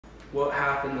what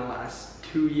happened the last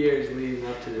 2 years leading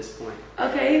up to this point.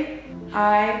 Okay,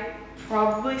 I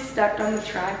probably stepped on the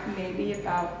track maybe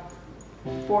about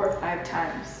 4 or 5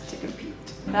 times to compete.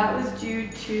 That was due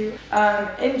to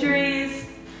injuries,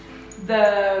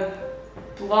 the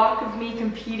block of me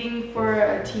competing for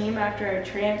a team after I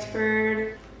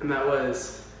transferred. And that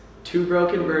was 2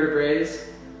 broken vertebrae,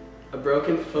 a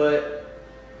broken foot,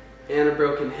 and a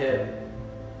broken hip,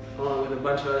 along with a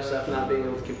bunch of other stuff, not being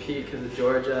able to compete because of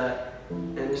Georgia.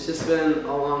 And it's just been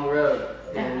a long road.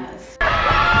 And Yes.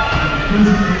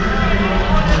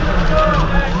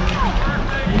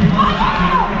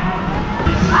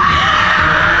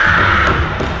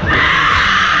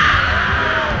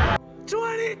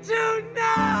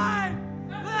 22-9!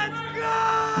 Let's go!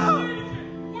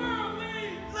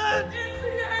 Let's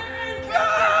go!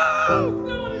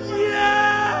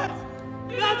 Yes!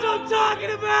 That's what I'm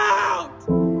talking about!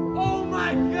 Oh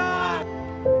my God!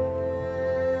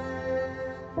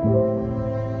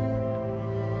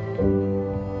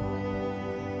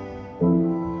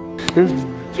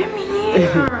 Get me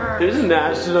here! There's a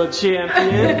national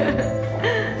champion.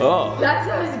 Oh. That's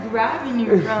what I was grabbing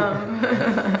you from.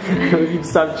 You can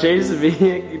stop chasing me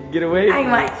and get away from me. I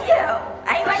want you.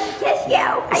 I want to kiss you. I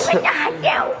want to hug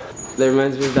you. That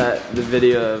reminds me of the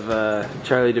video of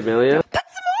Charlie D'Amelio. Put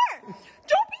some more!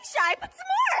 Don't be shy, put some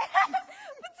more!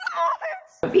 Put some more!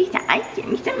 Don't be shy, give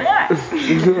me some more.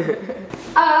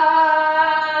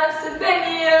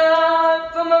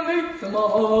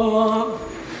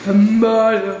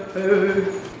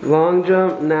 Long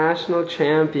jump national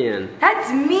champion.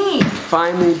 That's me.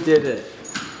 Finally did it.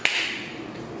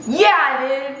 Yeah,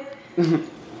 I did.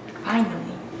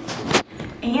 Finally.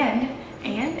 And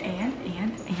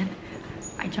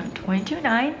I jumped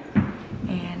 22.9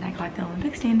 and I got the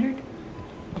Olympic standard.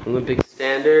 Olympic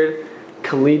standard,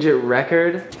 collegiate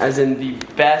record, as in the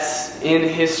best in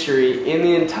history, in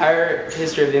the entire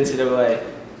history of the NCAA,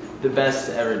 the best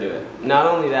to ever do it. Not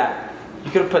only that, you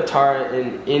could have put Tara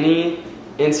in any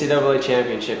NCAA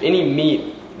championship, any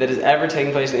meet that has ever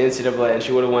taken place in the NCAA, and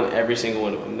she would have won every single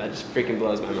one of them. That just freaking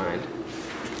blows my mind.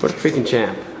 What a freaking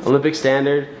champ. Olympic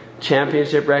standard,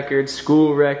 championship record,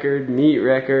 school record, meet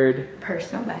record.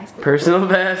 Personal best. Personal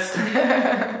best.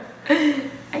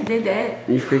 I did it.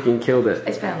 You freaking killed it.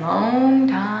 It's been a long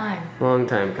time. Long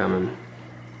time coming.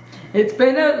 It's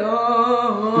been a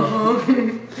long.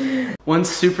 One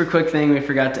super quick thing we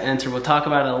forgot to enter. We'll talk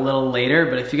about it a little later,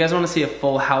 but if you guys want to see a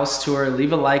full house tour,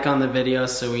 leave a like on the video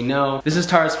so we know. This is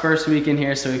Tara's first week in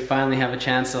here, so we finally have a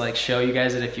chance to like show you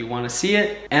guys it if you want to see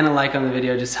it. And a like on the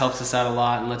video just helps us out a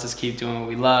lot and lets us keep doing what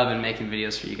we love and making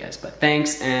videos for you guys. But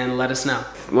thanks, and let us know.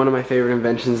 One of my favorite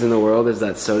inventions in the world is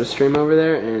that soda stream over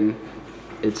there, and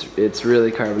it's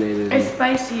really carbonated. It's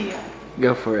spicy.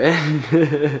 Go for it.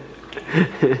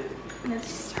 That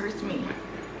just hurts me.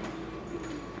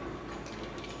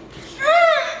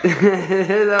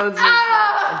 That was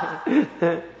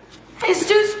It's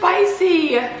too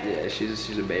spicy. Yeah,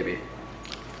 she's a baby.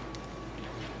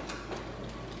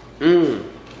 Mmm.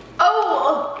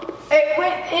 Oh, it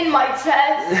went in my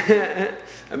chest.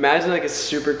 Imagine like a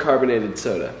super carbonated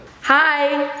soda.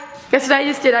 Hi. Guess what I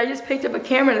just did? I just picked up a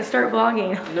camera to start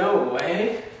vlogging. No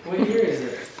way. What year is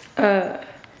it?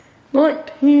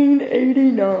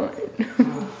 1989.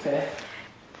 Okay.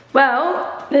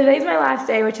 Well, today's my last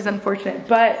day, which is unfortunate,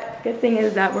 but good thing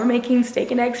is that we're making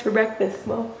steak and eggs for breakfast,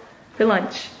 well, for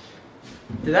lunch.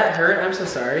 Did that hurt? I'm so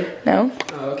sorry. No?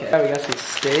 Oh, okay. We got some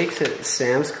steaks at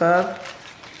Sam's Club,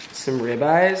 some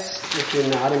ribeyes, if you're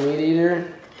not a meat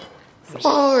eater.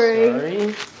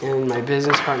 Sorry. And my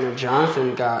business partner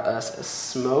Jonathan got us a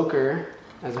smoker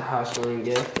as a housewarming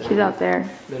gift. She's out there.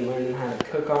 Been learning how to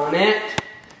cook on it.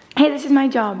 Hey, this is my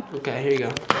job. Okay, here you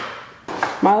go.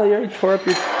 Miley, you already tore up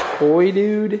your toy,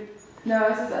 dude? No,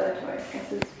 this is other toy.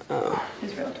 This is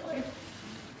his real toy.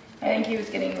 I think he was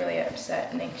getting really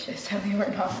upset and anxious that we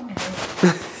weren't talking to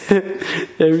him.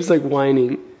 They were just like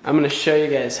whining. I'm gonna show you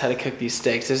guys how to cook these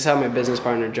steaks. This is how my business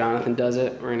partner Jonathan does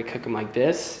it. We're gonna cook them like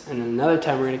this, and then another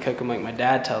time we're gonna cook them like my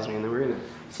dad tells me, and then we're gonna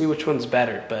see which one's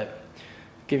better, but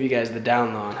give you guys the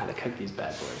down low on how to cook these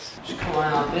bad boys. Just come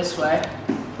on out this way.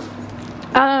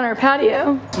 Out on our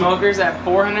patio. Smoker's at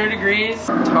 400 degrees.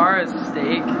 Tara's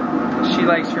steak, she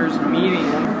likes hers medium.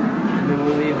 And then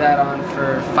we'll leave that on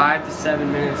for 5 to 7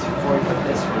 minutes before we put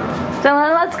this one. So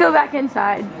let's go back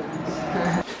inside.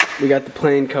 We got the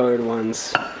plain colored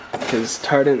ones, because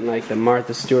Tara didn't like the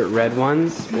Martha Stewart red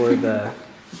ones, or the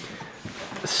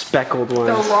speckled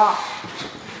ones. The rock.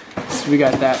 So we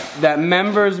got that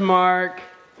members mark.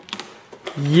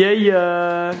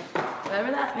 Yeah.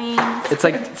 Whatever that means. It's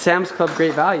like Sam's Club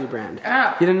Great Value brand.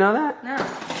 Oh. You didn't know that? No.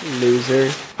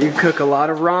 Loser. You cook a lot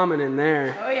of ramen in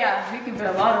there. Oh yeah, we can put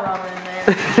a lot of ramen in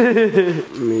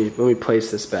there. Let me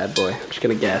place this bad boy. I'm just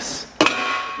gonna guess.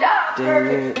 Yeah,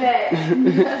 perfect fit.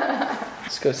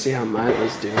 Let's go see how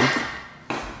Milo's doing.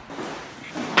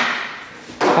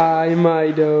 Hi,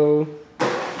 Mido.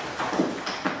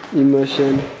 You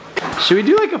mushing. Should we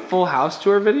do like a full house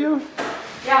tour video?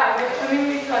 Yeah, I mean,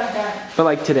 we've done. But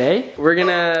like today, we're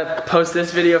gonna post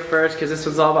this video first because this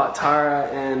one's all about Tara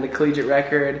and the collegiate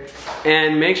record.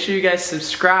 And make sure you guys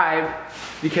subscribe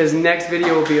because next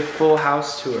video will be a full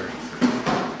house tour.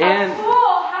 And a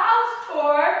full house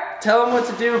tour? Tell them what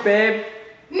to do, babe.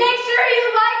 Make sure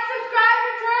you like, subscribe,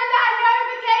 and turn that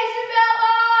notification bell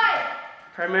on!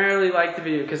 Primarily like the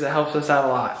video because it helps us out a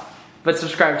lot. But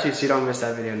subscribe too so you don't miss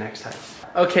that video next time.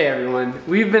 Okay everyone,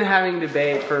 we've been having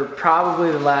debate for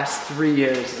probably the last 3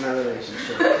 years in our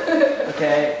relationship.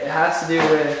 Okay, it has to do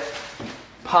with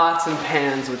pots and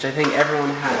pans, which I think everyone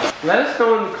has. Let us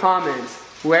know in the comments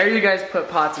where you guys put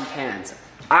pots and pans.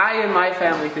 I and my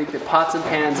family think that pots and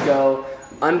pans go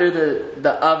under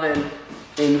the oven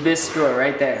in this drawer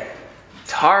right there.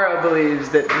 Tara believes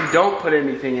that you don't put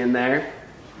anything in there.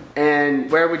 And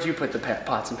where would you put the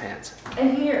pots and pans?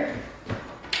 In here.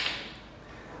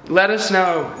 Let us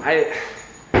know.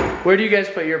 Where do you guys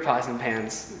put your pots and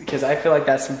pans? Because I feel like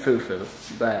that's some foo-foo,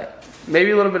 but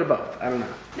maybe a little bit of both. I don't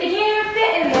know. They can't even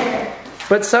fit in there.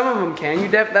 But some of them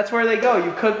can. That's where they go.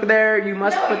 You cook there. You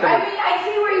must put them. I mean, I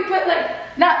see where you put like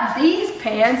not these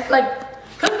pans, like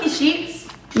cookie sheets.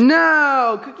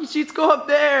 No, cookie sheets go up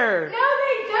there. No,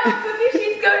 they don't. Cookie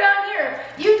sheets go down here.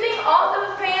 You think all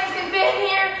those pans can fit in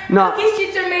here? No. Cookie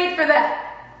sheets are made for that.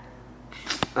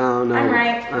 I don't know. I'm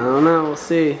right. I don't know. We'll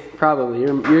see. Probably.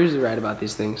 You're usually right about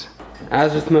these things.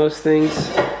 As with most things,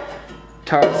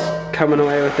 Tara's coming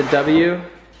away with the W.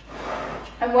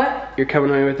 And what? You're coming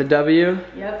away with the W.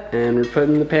 Yep. And we're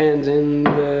putting the pans in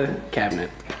the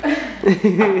cabinet.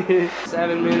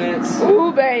 7 minutes.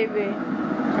 Ooh, baby.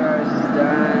 Tara's is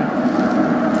done.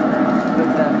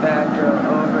 Flip that bad girl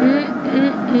over.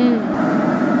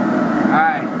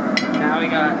 Alright, now we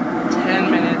got 10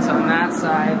 minutes on that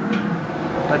side.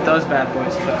 Let those bad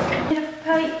boys cook.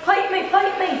 Plate me.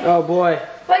 Oh boy.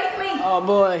 Plate me. Oh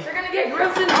boy. They're gonna get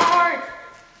roasted hard.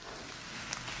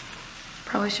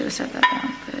 Probably should have set that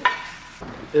down, but.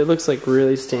 It looks like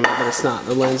really steamy, but it's not.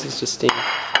 The lens is just steamy.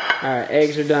 Alright,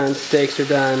 eggs are done, steaks are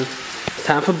done. It's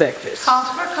time for breakfast.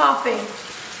 Cost for coffee.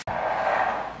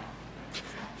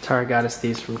 Tara got us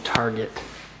these from Target.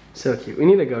 So cute. We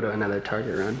need to go to another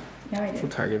Target run. No, I Full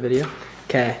didn't. Target video.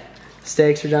 Okay.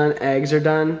 Steaks are done, eggs are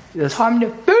done. Just Time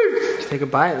to feast. take a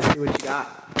bite, let's see what you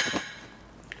got.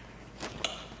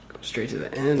 Go straight to the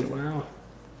end, wow.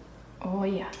 Oh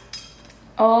yeah.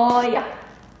 Oh yeah.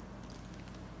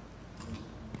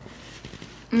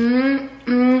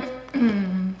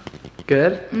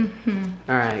 Good? Mm-hmm.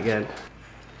 Alright, good.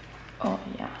 Oh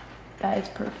yeah. That is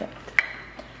perfect.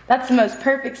 That's the most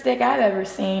perfect steak I've ever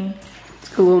seen.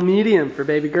 It's a little medium for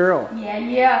baby girl. Yeah.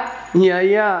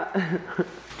 Yeah.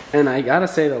 And I gotta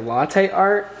say the latte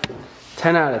art,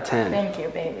 10 out of 10. Thank you,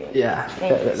 baby. Yeah,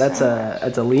 Thank you that's so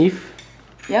a leaf.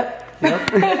 Yep.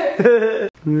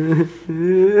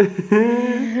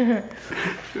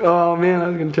 Oh man, I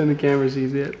was gonna turn the camera so you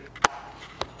see it.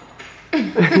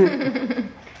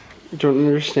 I don't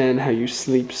understand how you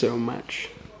sleep so much.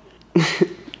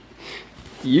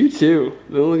 You too.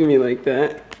 Don't look at me like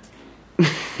that.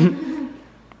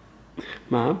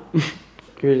 Mom, you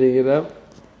ready to get up?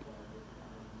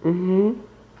 Mm-hmm.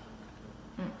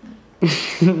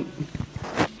 You're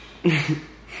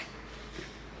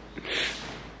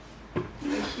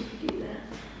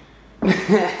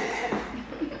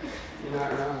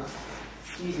not wrong.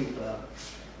 Excuse me, Bob.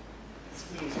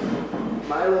 Excuse me.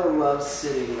 Milo loves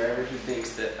sitting wherever he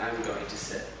thinks that I'm going to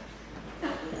sit.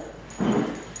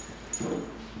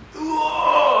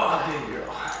 Oh, good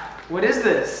girl. What is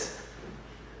this?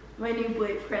 My new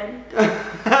boyfriend.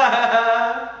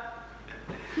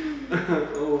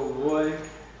 Oh boy.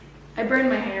 I burned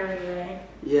my hair today.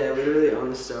 Yeah, literally on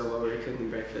the stove while we were cooking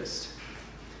breakfast.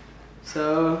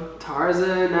 So, Tara's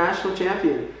a national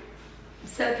champion.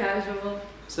 So casual.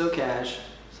 So cash.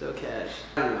 So cash.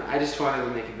 I don't know, I just wanted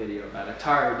to make a video about it.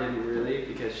 Tara didn't really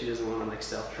because she doesn't want to like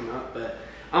self-promote, but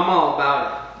I'm all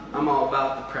about it. I'm all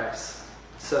about the press.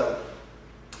 So,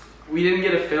 we didn't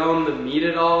get to film the meet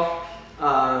at all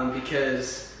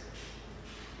because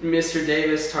Mr.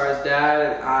 Davis, Tara's dad,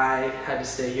 and I had to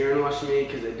stay here and watch the meet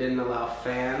because they didn't allow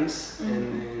fans. Mm-hmm.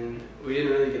 And then we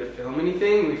didn't really get to film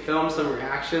anything. We filmed some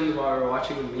reactions while we were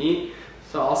watching the meet.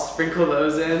 So I'll sprinkle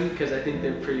those in because I think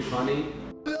they're pretty funny.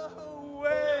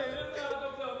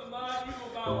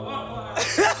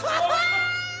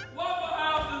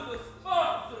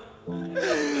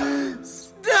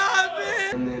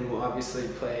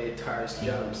 play Tara's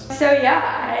jumps. So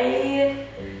yeah, I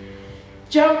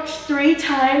jumped 3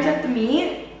 times at the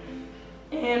meet.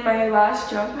 And my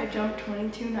last jump, I jumped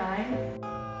 22.9.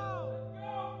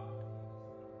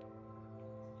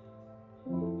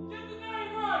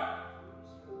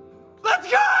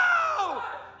 Let's go!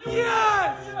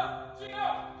 Yes!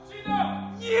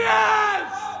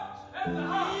 Yes!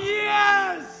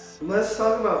 Yes! Let's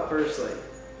talk about firstly.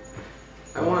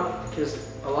 Because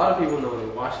a lot of people know when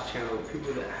they watch the channel,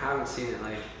 people that haven't seen it,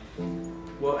 like,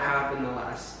 what happened the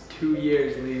last 2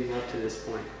 years leading up to this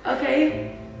point.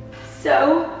 Okay,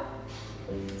 so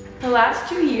the last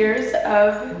 2 years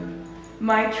of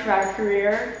my track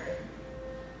career,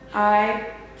 I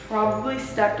probably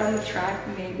stepped on the track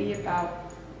maybe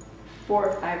about 4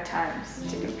 or 5 times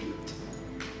to compete.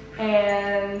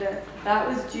 And that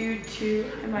was due to,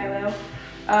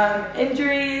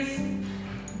 injuries,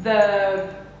 the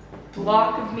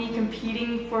block of me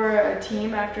competing for a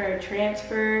team after I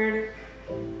transferred,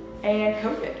 and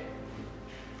COVID.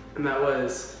 And that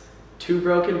was 2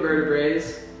 broken vertebrae,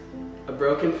 a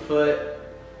broken foot,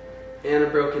 and a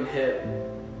broken hip,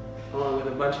 along with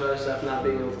a bunch of other stuff, not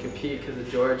being able to compete because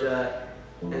of Georgia.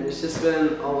 And it's just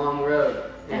been a long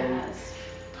road. And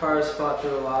Tara's fought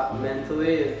through a lot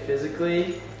mentally and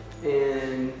physically,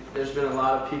 and there's been a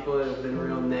lot of people that have been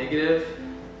real negative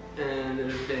and that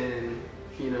have been,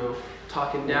 you know,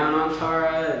 talking down on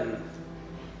Tara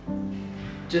and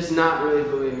just not really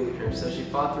believing in her. So she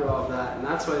fought through all of that, and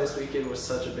that's why this weekend was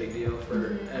such a big deal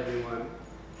for everyone.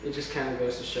 It just kind of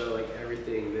goes to show like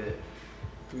everything that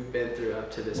we've been through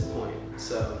up to this point.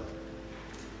 So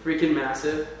freaking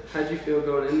massive. How'd you feel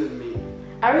going into the meet?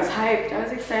 I was hyped. I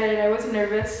was excited. I wasn't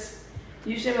nervous.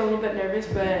 Usually I'm a little bit nervous,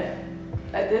 but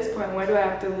at this point, why do I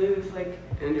have to lose? Like,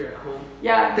 and you're at home.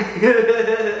 Yeah.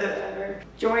 Whatever.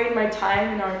 Enjoying my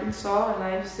time in Arkansas, and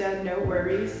I just had no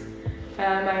worries.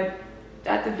 I'm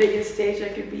at the biggest stage I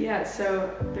could be at, so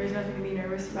there's nothing to be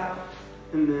nervous about.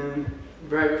 And then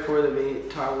right before the meet,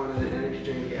 Tara wanted an energy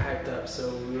drink to get hyped up,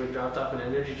 so we were dropped off an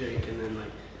energy drink, and then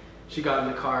like she got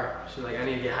in the car. She was like, I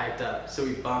need to get hyped up. So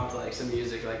we bumped like some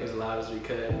music like as loud as we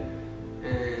could.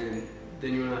 And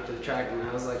then you went up to the track, and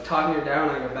I was like talking her down.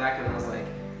 I go back and I was like,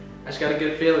 I just got a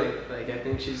good feeling. Like, I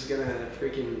think she's gonna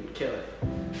freaking kill it.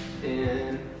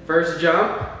 And first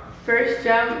jump,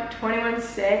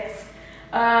 21.6.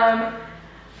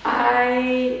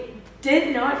 I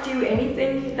did not do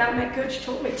anything that my coach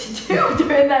told me to do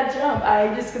during that jump.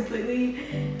 I just completely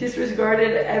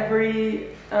disregarded every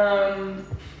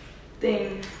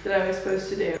thing that I was supposed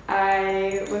to do.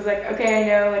 I was like, okay, I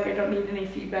know, like I don't need any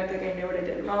feedback, like I know what I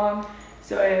did wrong.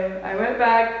 So I went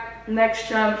back, next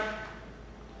jump,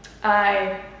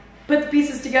 I put the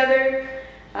pieces together,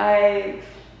 I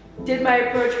did my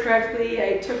approach correctly,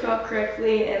 I took off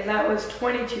correctly, and that was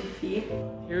 22 feet.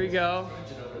 Here we go.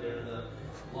 Over there in the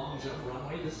long jump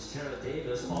runway. This is Tara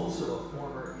Davis, also a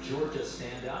former Georgia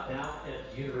standout, now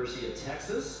at University of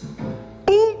Texas.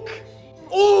 Boonk!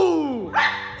 Ooh!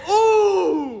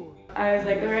 Ooh! I was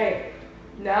like, all right,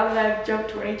 now that I've jumped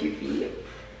 22 feet,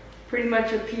 pretty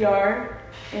much a PR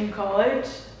in college,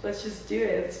 let's just do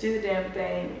it. Let's do the damn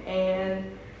thing.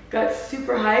 And got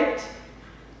super hyped,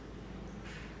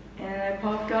 and I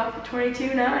popped off at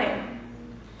 22.9.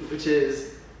 Which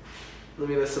is, let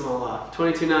me list them all off.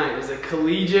 22.9 is a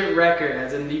collegiate record,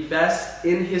 as in the best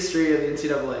in history of the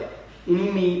NCAA. Any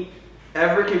meet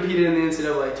ever competed in the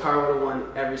NCAA, Tara would have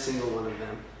won every single one of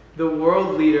them. The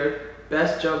world leader,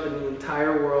 best jump in the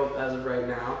entire world as of right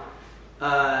now.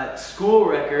 School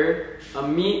record, a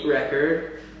meet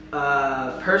record,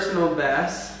 personal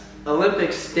best,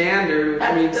 Olympic standard,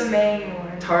 which means the main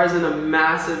one. Tara's in a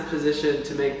massive position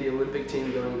to make the Olympic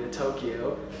team going to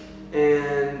Tokyo,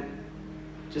 and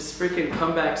just freaking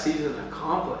comeback season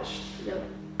accomplished. Yep.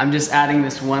 I'm just adding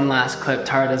this one last clip.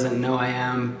 Tara doesn't know I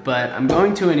am, but I'm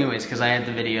going to anyways because I had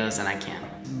the videos and I can.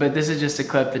 But this is just a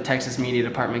clip the Texas Media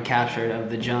Department captured of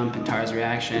the jump and Tara's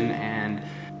reaction, and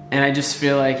I just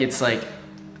feel like it's like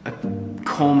a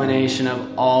culmination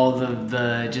of all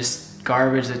the just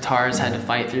garbage that Tara's had to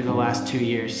fight through the last 2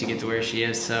 years to get to where she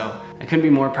is. So I couldn't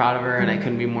be more proud of her, and I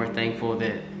couldn't be more thankful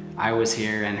that I was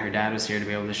here and her dad was here to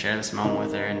be able to share this moment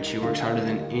with her. And she works harder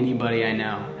than anybody I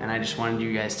know, and I just wanted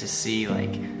you guys to see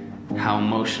like how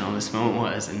emotional this moment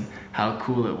was and how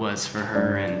cool it was for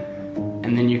her,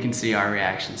 and then you can see our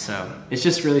reaction. So it's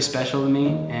just really special to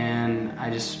me, and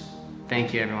I just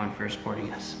thank you everyone for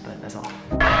supporting us, but that's all.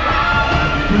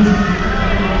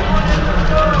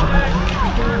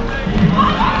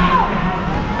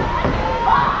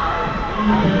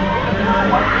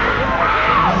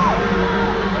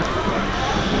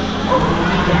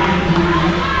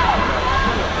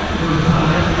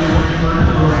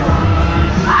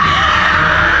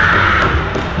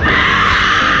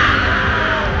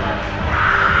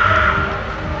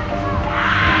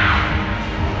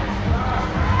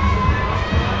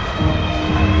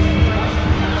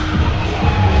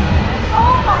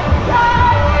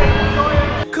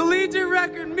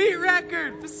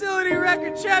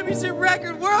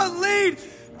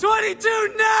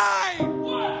 22-9!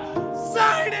 What?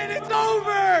 Sign it, it's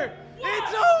over! What?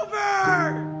 It's over!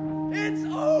 It's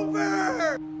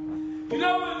over! You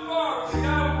know what's wrong? You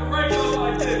know, the radio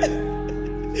like this.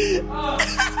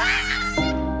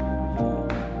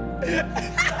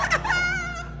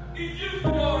 He used to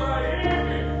go right here.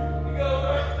 He goes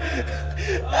right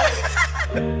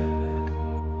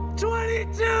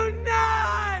 22-9!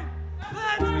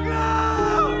 Let's go!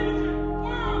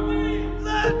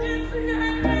 Let's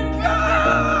go!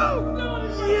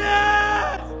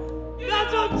 Yes!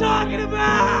 That's what I'm talking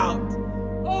about!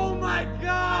 Oh my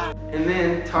god! And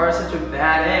then Tara's such a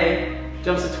bad A,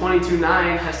 jumps to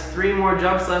 22-9, has 3 more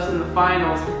jumps left in the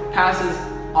finals, passes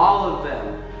all of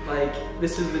them. Like,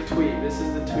 this is the tweet that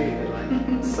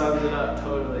like sums it up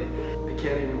totally. I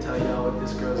can't even tell y'all what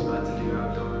this girl's about to do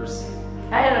outdoors.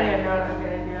 I don't even know what I'm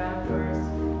gonna do outdoors.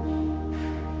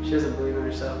 She doesn't believe in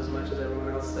herself as much as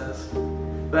everyone else does.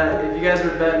 But if you guys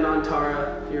were betting on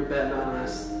Tara, if you're betting on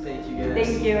us, thank you guys.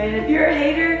 Thank you, and if you're a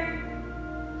hater,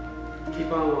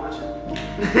 keep on watching.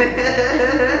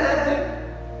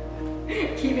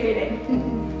 keep hating.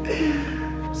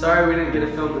 Sorry we didn't get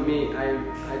to film the meet. I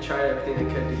tried everything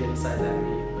I could to get inside that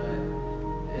meet,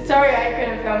 but... Sorry I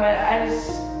couldn't film it, I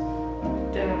just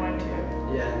didn't want to.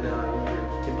 Yeah, no,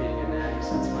 you're competing in Natty,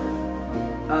 so it's fine.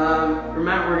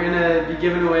 Remember, we're gonna be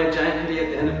giving away a giant hoodie at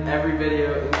the end of every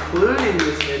video, including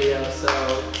this video, so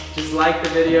just like the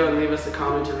video and leave us a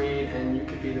comment to read, and you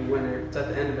could be the winner. It's at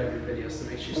the end of every video, so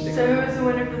make sure you stick So around. who was the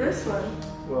winner for this one?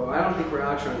 Well, I don't think we're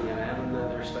outroing yet. I have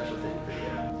another special thing for you.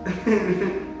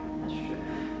 That's true.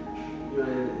 You want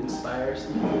to inspire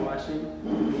some people watching?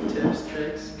 Any tips,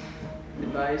 tricks,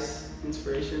 advice,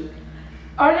 inspiration?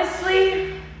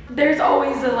 Honestly, there's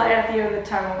always a light at the end of the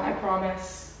tunnel, I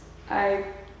promise. I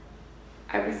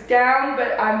was down,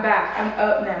 but I'm back. I'm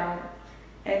up now.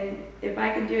 And if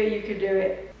I can do it, you could do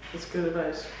it. That's good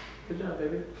advice. Good job,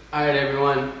 baby. Alright,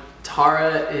 everyone.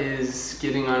 Tara is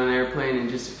getting on an airplane in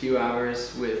just a few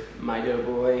hours with my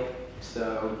doughboy,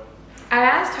 so... I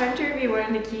asked Hunter if he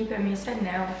wanted to keep him. He said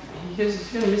no.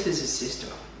 He's gonna miss his sister.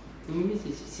 He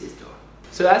misses his sister.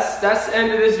 So that's the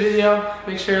end of this video.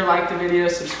 Make sure to like the video,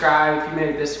 subscribe if you made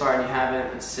it this far and you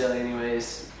haven't. It's silly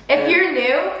anyways. If you're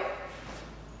new,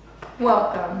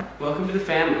 welcome. Welcome to the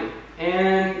family.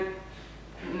 And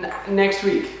next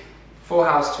week, Full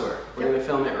House tour. We're gonna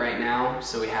film it right now,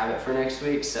 so we have it for next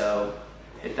week. So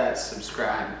hit that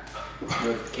subscribe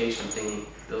notification thingy,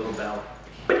 the little bell.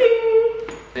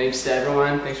 Ba-ding! Thanks to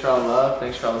everyone. Thanks for all the love.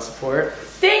 Thanks for all the support.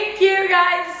 Thank you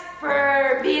guys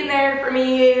for being there for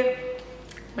me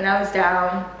when I was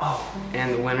down. Oh,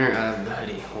 and the winner of the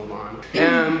hoodie. Hold on.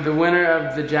 The winner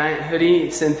of the giant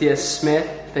hoodie, Cynthia Smith.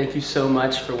 Thank you so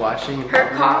much for watching. Her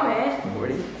comment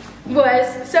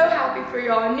was so happy for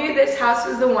y'all. Knew this house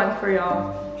was the one for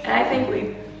y'all, and I think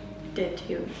we did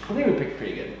too. I think we picked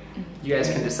pretty good. You guys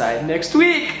can decide next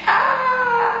week.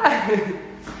 Ah!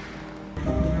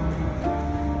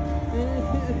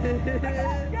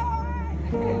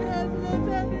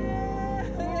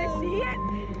 See it?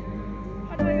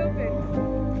 How do I open?